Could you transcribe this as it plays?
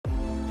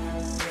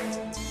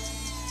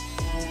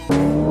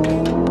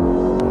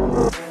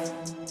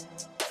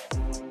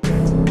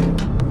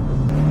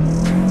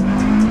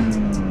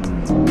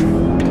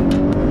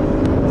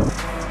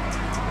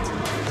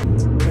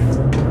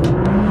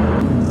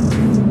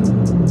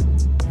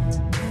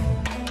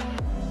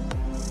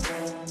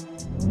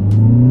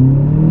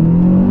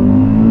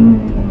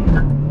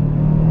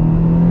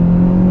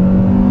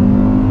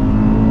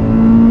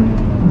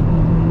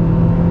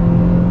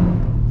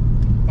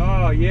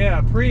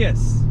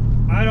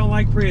I don't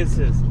like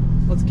Priuses.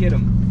 Let's get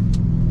them.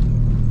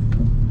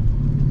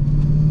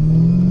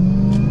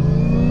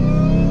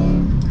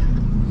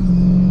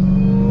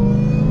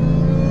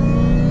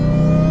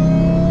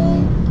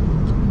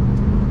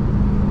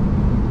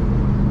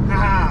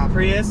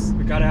 Prius.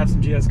 We gotta have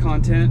some GS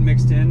content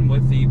mixed in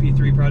with the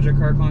EP3 project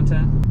car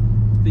content.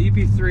 The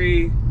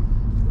EP3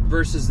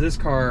 versus this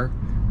car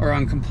are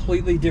on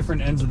completely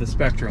different ends of the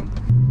spectrum.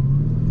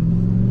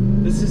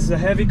 This is a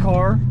heavy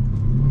car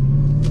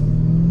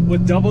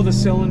with double the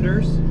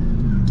cylinders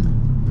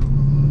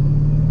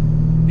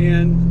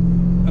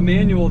and a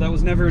manual that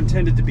was never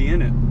intended to be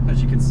in it,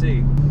 as you can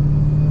see.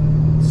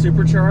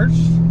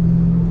 Supercharged.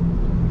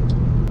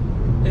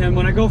 And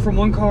when I go from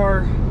one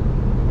car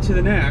to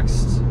the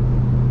next,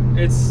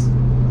 it's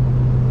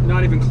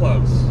not even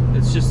close.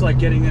 It's just like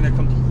getting in a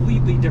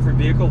completely different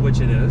vehicle,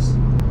 which it is.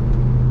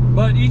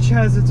 But each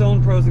has its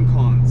own pros and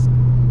cons.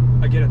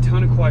 I get a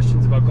ton of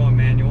questions about going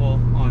manual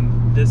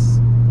on this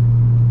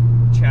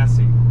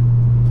chassis.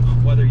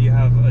 Whether you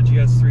have a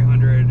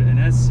GS300, an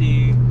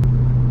SC,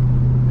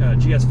 a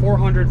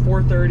GS400,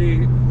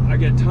 430, I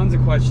get tons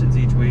of questions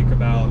each week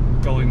about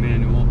going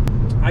manual.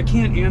 I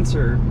can't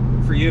answer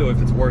for you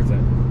if it's worth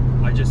it.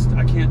 I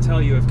can't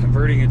tell you if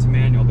converting it to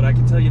manual, but I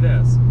can tell you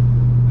this.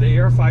 The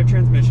AR5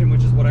 transmission,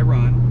 which is what I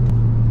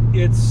run,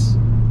 it's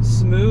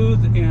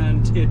smooth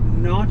and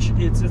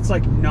it's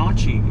like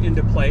notchy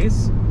into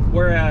place,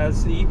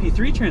 whereas the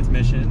EP3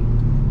 transmission,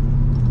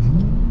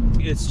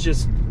 it's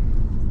just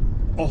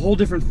a whole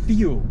different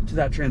feel to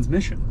that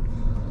transmission.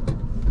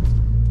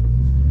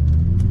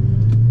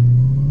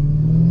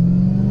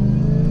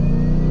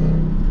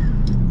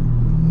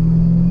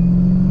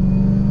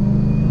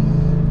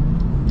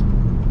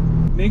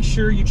 Make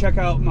sure you check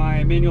out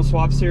my manual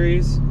swap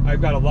series.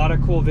 I've got a lot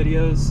of cool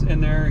videos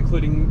in there,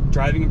 including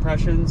driving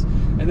impressions.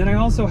 And then I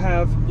also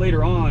have,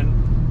 later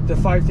on, the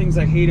 5 things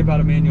I hate about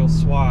a manual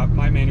swap,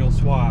 my manual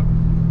swap.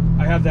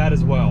 I have that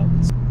as well,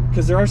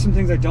 because there are some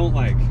things I don't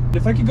like.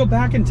 If I could go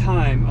back in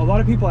time, a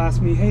lot of people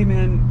ask me, hey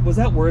man, was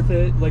that worth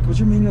it? Like, was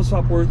your manual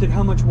swap worth it?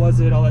 How much was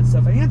it? All that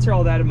stuff. I answer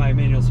all that in my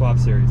manual swap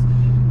series.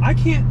 I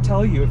can't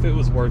tell you if it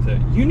was worth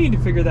it. You need to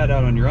figure that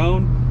out on your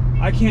own.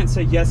 I can't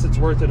say yes, it's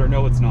worth it, or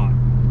no, it's not.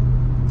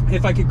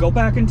 If I could go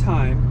back in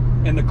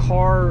time and the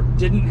car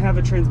didn't have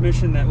a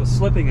transmission that was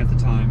slipping at the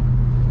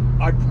time,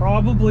 I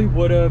probably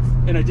would have,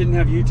 and I didn't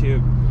have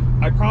YouTube,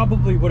 I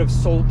probably would have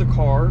sold the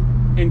car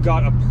and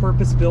got a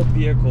purpose-built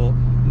vehicle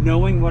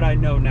knowing what I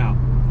know now.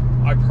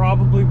 I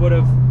probably would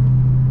have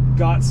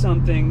got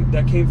something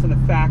that came from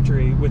the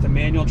factory with a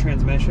manual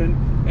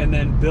transmission and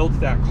then built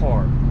that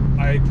car.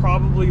 I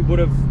probably would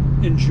have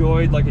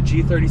enjoyed like a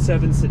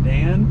G37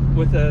 sedan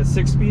with a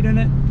 6-speed in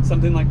it,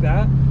 something like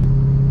that.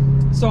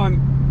 So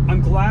I'm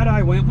glad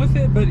I went with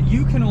it, but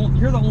you're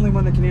the only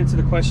one that can answer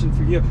the question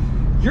for you.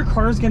 Your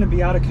car is going to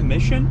be out of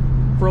commission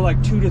for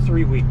like 2 to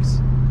 3 weeks.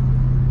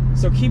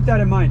 So keep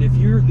that in mind. If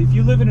you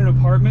live in an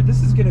apartment,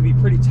 this is going to be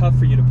pretty tough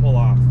for you to pull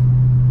off.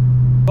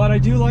 But I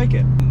do like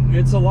it.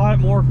 It's a lot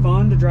more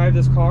fun to drive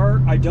this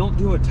car. I don't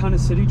do a ton of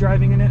city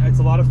driving in it. It's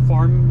a lot of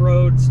farm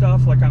road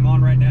stuff like I'm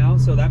on right now,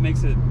 so that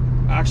makes it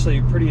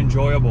actually pretty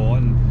enjoyable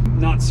and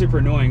not super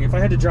annoying. If I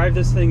had to drive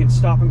this thing and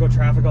stop and go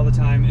traffic all the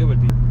time, it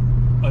would be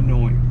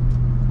annoying.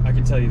 I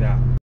can tell you that.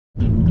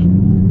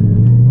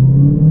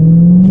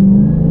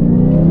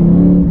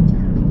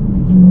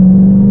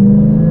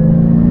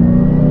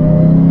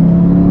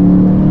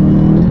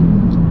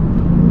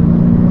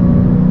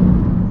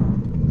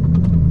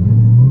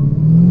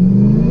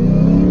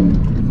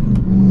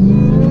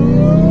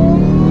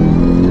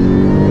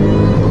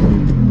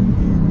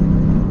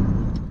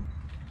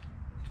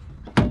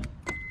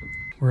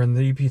 We're in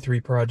the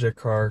EP3 project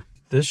car.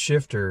 This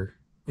shifter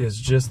is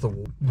just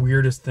the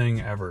weirdest thing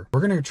ever.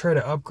 We're going to try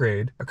to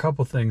upgrade a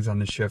couple things on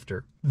the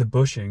shifter. The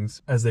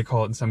bushings, as they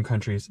call it in some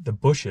countries, the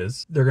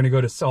bushes, they're going to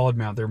go to solid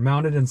mount. They're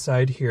mounted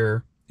inside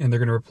here, and they're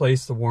going to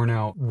replace the worn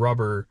out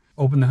rubber.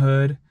 Open the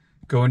hood,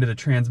 go into the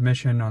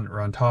transmission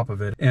on top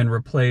of it, and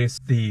replace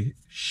the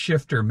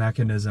shifter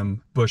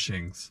mechanism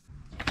bushings.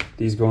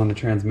 These go on the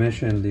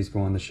transmission, these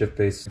go on the shift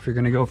base. If you're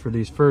going to go for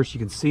these first, you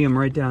can see them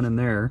right down in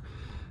there.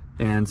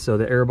 And so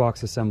the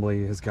airbox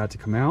assembly has got to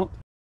come out.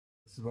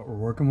 This is what we're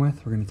working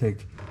with. We're going to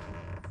take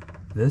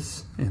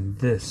this and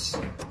this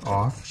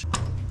off.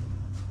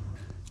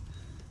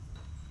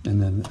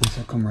 And then this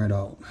will come right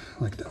out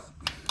like that.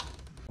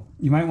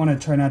 You might want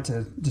to try not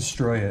to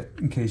destroy it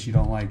in case you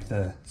don't like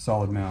the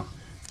solid mount.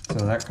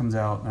 So that comes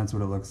out, that's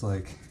what it looks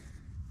like.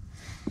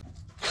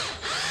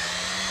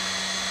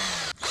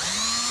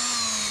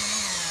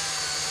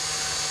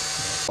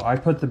 I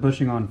put the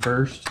bushing on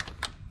first,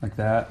 like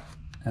that,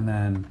 and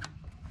then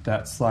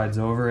that slides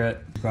over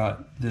it. You've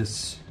got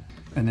this,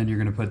 and then you're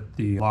going to put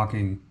the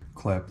locking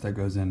clip that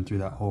goes in through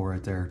that hole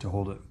right there to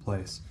hold it in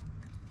place.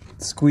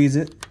 Squeeze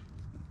it,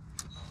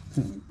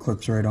 and it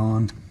clips right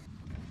on.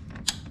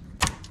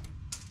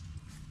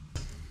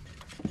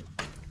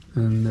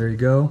 And there you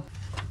go.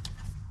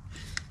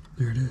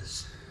 There it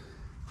is.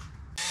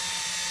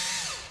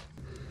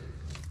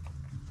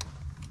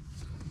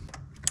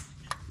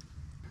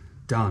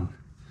 done.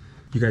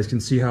 You guys can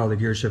see how the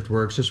gear shift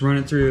works. Just run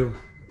it through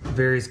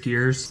various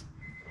gears.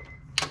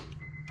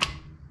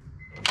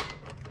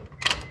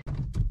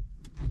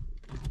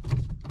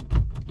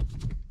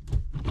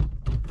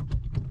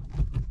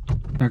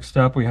 Next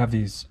up, we have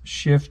these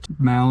shift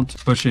mount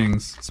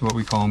bushings. That's what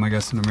we call them, I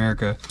guess, in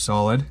America.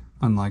 Solid,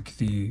 unlike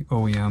the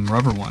OEM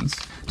rubber ones.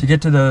 To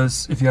get to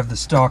those, if you have the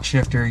stock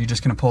shifter, you're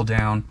just gonna pull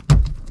down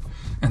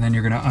and then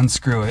you're gonna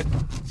unscrew it.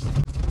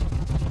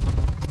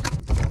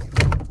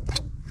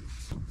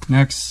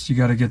 Next, you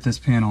gotta get this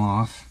panel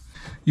off.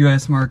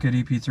 US market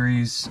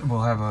EP3s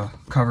will have a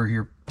cover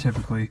here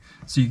typically.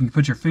 So you can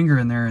put your finger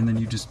in there and then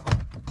you just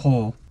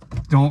pull.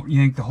 Don't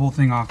yank the whole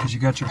thing off because you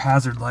got your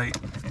hazard light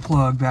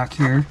plug back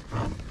here.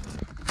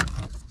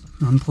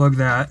 Unplug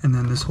that and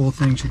then this whole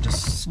thing should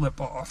just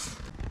slip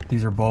off.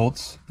 These are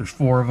bolts. There's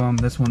 4 of them.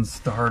 This one's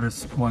the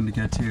hardest one to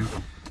get to.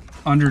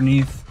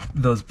 Underneath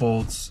those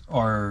bolts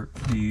are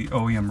the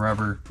OEM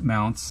rubber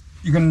mounts.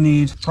 You're gonna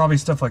need probably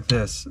stuff like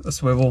this. A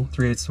swivel,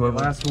 3/8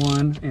 swivel. Last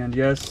one, and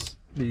yes,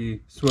 the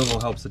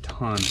swivel helps a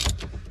ton.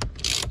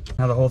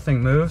 Now the whole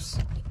thing moves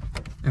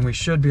and we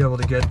should be able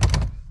to get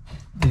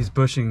these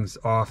bushings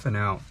off and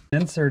out.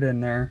 Insert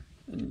in there,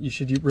 you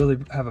should really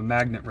have a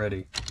magnet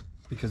ready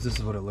because this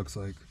is what it looks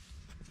like.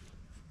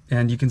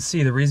 And you can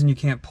see the reason you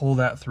can't pull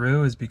that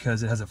through is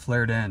because it has a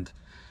flared end.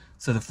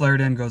 So the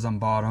flared end goes on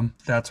bottom.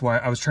 That's why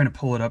I was trying to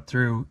pull it up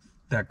through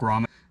that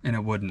grommet and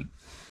it wouldn't.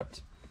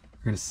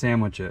 We're gonna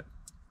sandwich it.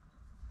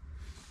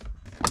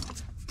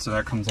 So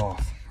that comes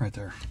off right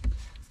there.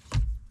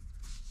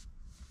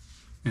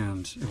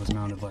 And it was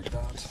mounted like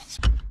that.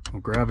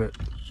 We'll grab it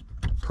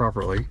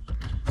properly.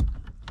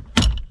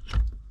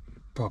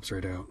 Pops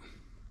right out.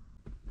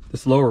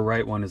 This lower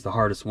right one is the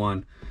hardest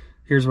one.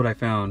 Here's what I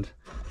found.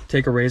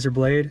 Take a razor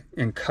blade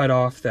and cut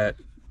off that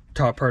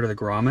top part of the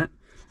grommet,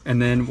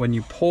 and then when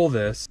you pull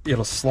this,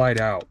 it'll slide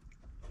out.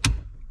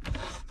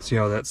 See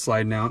how that's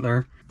sliding out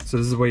there? So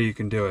this is the way you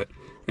can do it.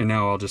 And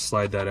now I'll just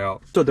slide that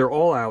out. So they're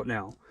all out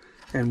now.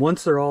 And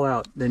once they're all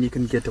out, then you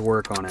can get to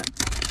work on it.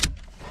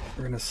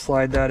 We're gonna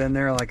slide that in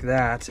there like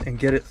that and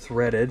get it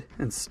threaded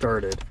and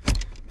started.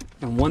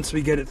 And once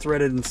we get it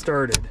threaded and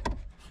started,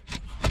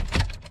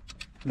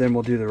 then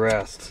we'll do the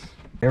rest.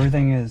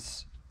 Everything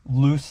is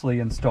loosely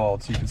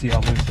installed, so you can see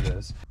how loose it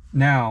is.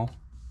 Now,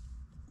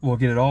 we'll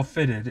get it all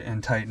fitted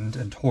and tightened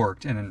and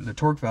torqued, and the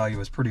torque value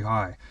is pretty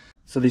high.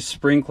 So these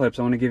spring clips,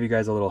 I want to give you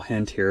guys a little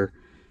hint here.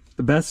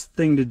 The best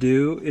thing to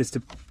do is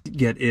to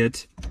get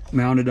it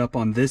mounted up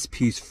on this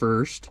piece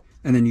first,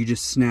 and then you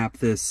just snap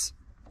this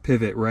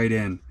pivot right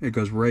in. It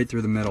goes right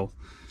through the middle.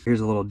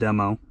 Here's a little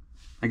demo.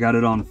 I got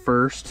it on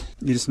first.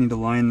 You just need to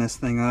line this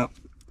thing up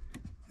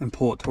and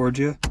pull it towards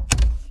you.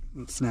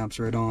 It snaps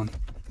right on.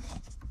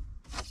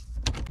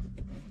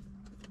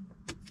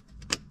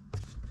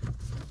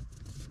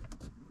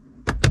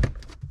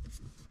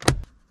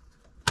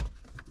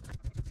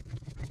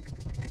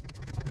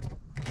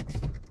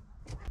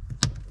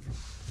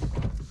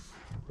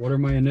 What are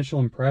my initial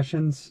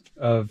impressions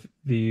of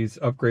these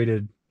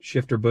upgraded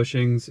shifter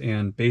bushings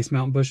and base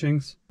mount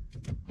bushings?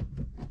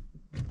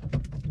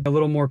 A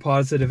little more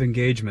positive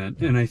engagement,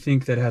 and I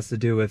think that has to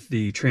do with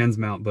the trans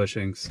mount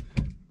bushings.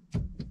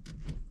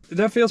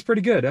 That feels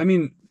pretty good. I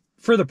mean,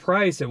 for the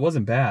price, it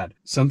wasn't bad.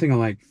 Something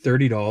like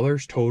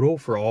 $30 total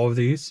for all of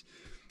these.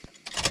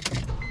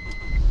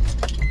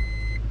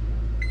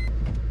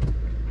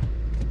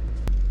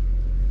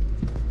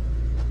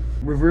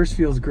 Reverse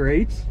feels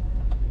great.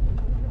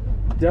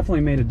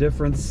 Definitely made a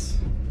difference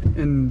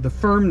in the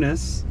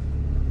firmness.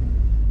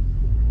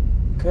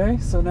 Okay,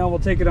 so now we'll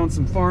take it on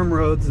some farm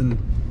roads and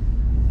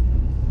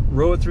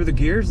row it through the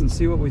gears and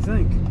see what we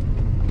think.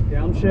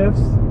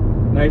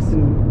 Downshifts, nice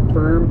and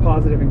firm,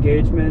 positive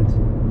engagement.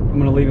 I'm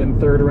gonna leave it in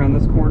third around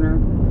this corner.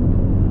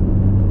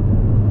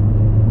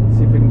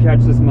 See if we can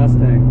catch this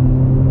Mustang.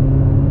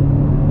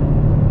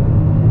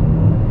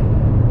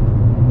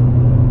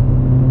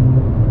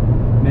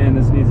 Man,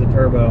 this needs a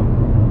turbo.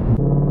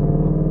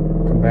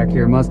 Come back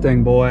here,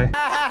 Mustang boy.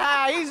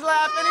 He's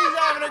laughing, he's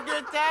having a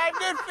good time.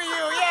 Good for you.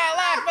 Yeah,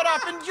 laugh it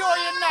up. Enjoy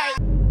your night.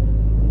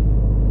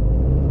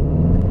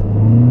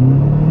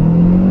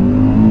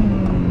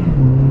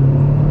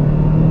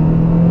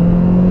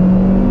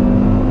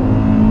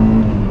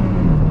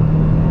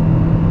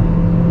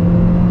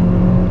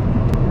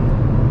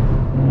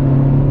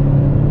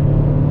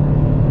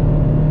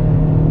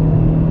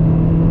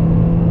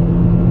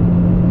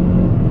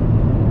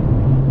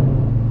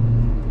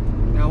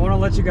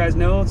 You guys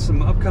know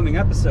some upcoming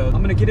episodes.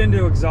 I'm going to get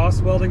into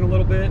exhaust welding a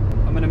little bit.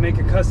 I'm going to make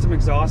a custom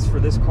exhaust for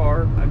this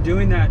car. I'm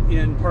doing that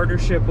in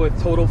partnership with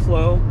Total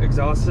Flow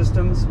Exhaust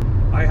Systems.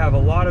 I have a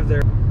lot of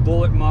their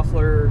bullet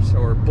mufflers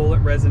or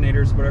bullet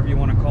resonators, whatever you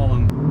want to call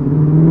them.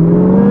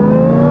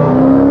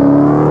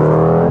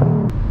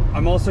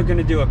 I'm also going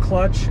to do a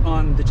clutch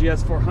on the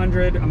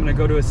GS400. I'm going to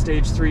go to a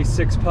stage 3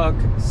 6-puck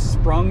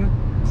sprung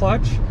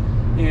clutch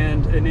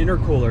and an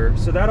intercooler.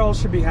 So that all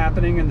should be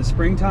happening in the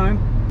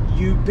springtime.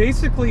 You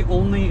basically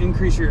only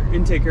increase your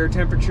intake air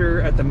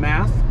temperature at the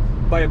MAF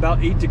by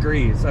about 8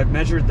 degrees. I've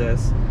measured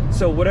this.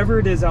 So whatever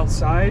it is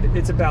outside,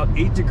 it's about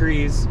 8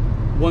 degrees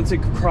once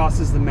it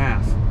crosses the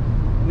MAF.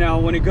 Now,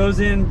 when it goes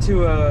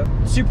into a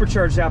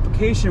supercharged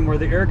application where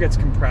the air gets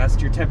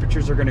compressed, your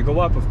temperatures are going to go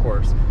up, of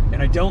course.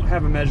 And I don't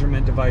have a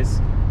measurement device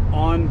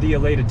on the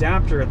Elate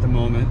adapter at the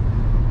moment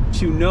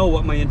to know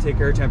what my intake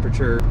air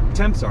temperature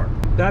temps are.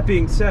 That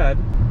being said,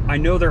 I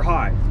know they're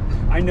high.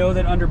 I know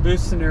that under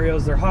boost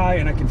scenarios they're high,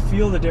 and I can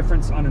feel the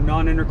difference on a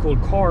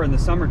non-intercooled car in the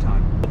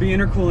summertime. I'll be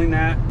intercooling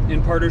that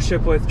in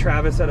partnership with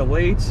Travis at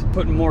Elate,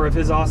 putting more of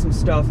his awesome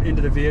stuff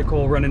into the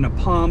vehicle, running a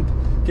pump,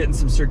 getting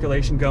some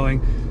circulation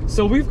going.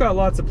 So we've got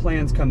lots of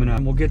plans coming up,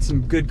 and we'll get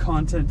some good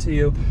content to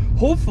you.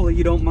 Hopefully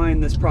you don't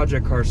mind this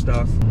project car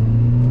stuff.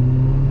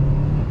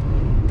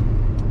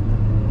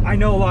 I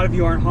know a lot of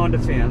you aren't Honda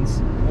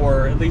fans,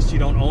 or at least you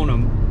don't own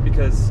them,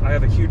 because I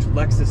have a huge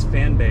Lexus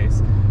fan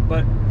base.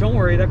 But don't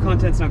worry, that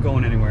content's not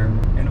going anywhere.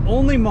 And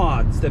only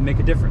mods that make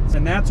a difference.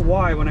 And that's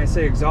why when I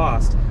say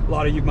exhaust, a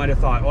lot of you might have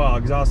thought, well,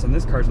 exhaust on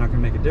this car is not gonna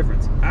make a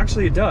difference.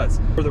 Actually it does.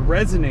 For the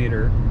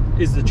resonator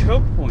is the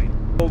choke point.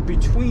 So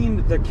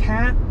between the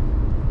cat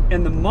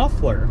and the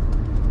muffler,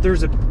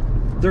 there's a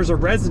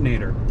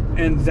resonator.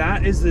 And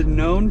that is the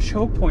known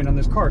choke point on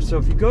this car. So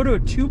if you go to a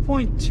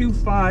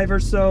 2.25 or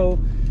so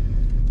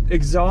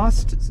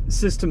exhaust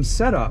system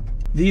setup,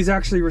 these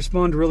actually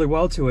respond really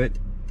well to it.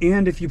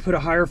 And if you put a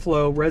higher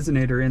flow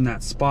resonator in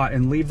that spot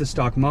and leave the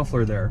stock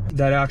muffler there,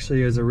 that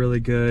actually is a really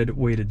good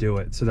way to do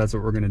it. So that's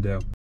what we're gonna do.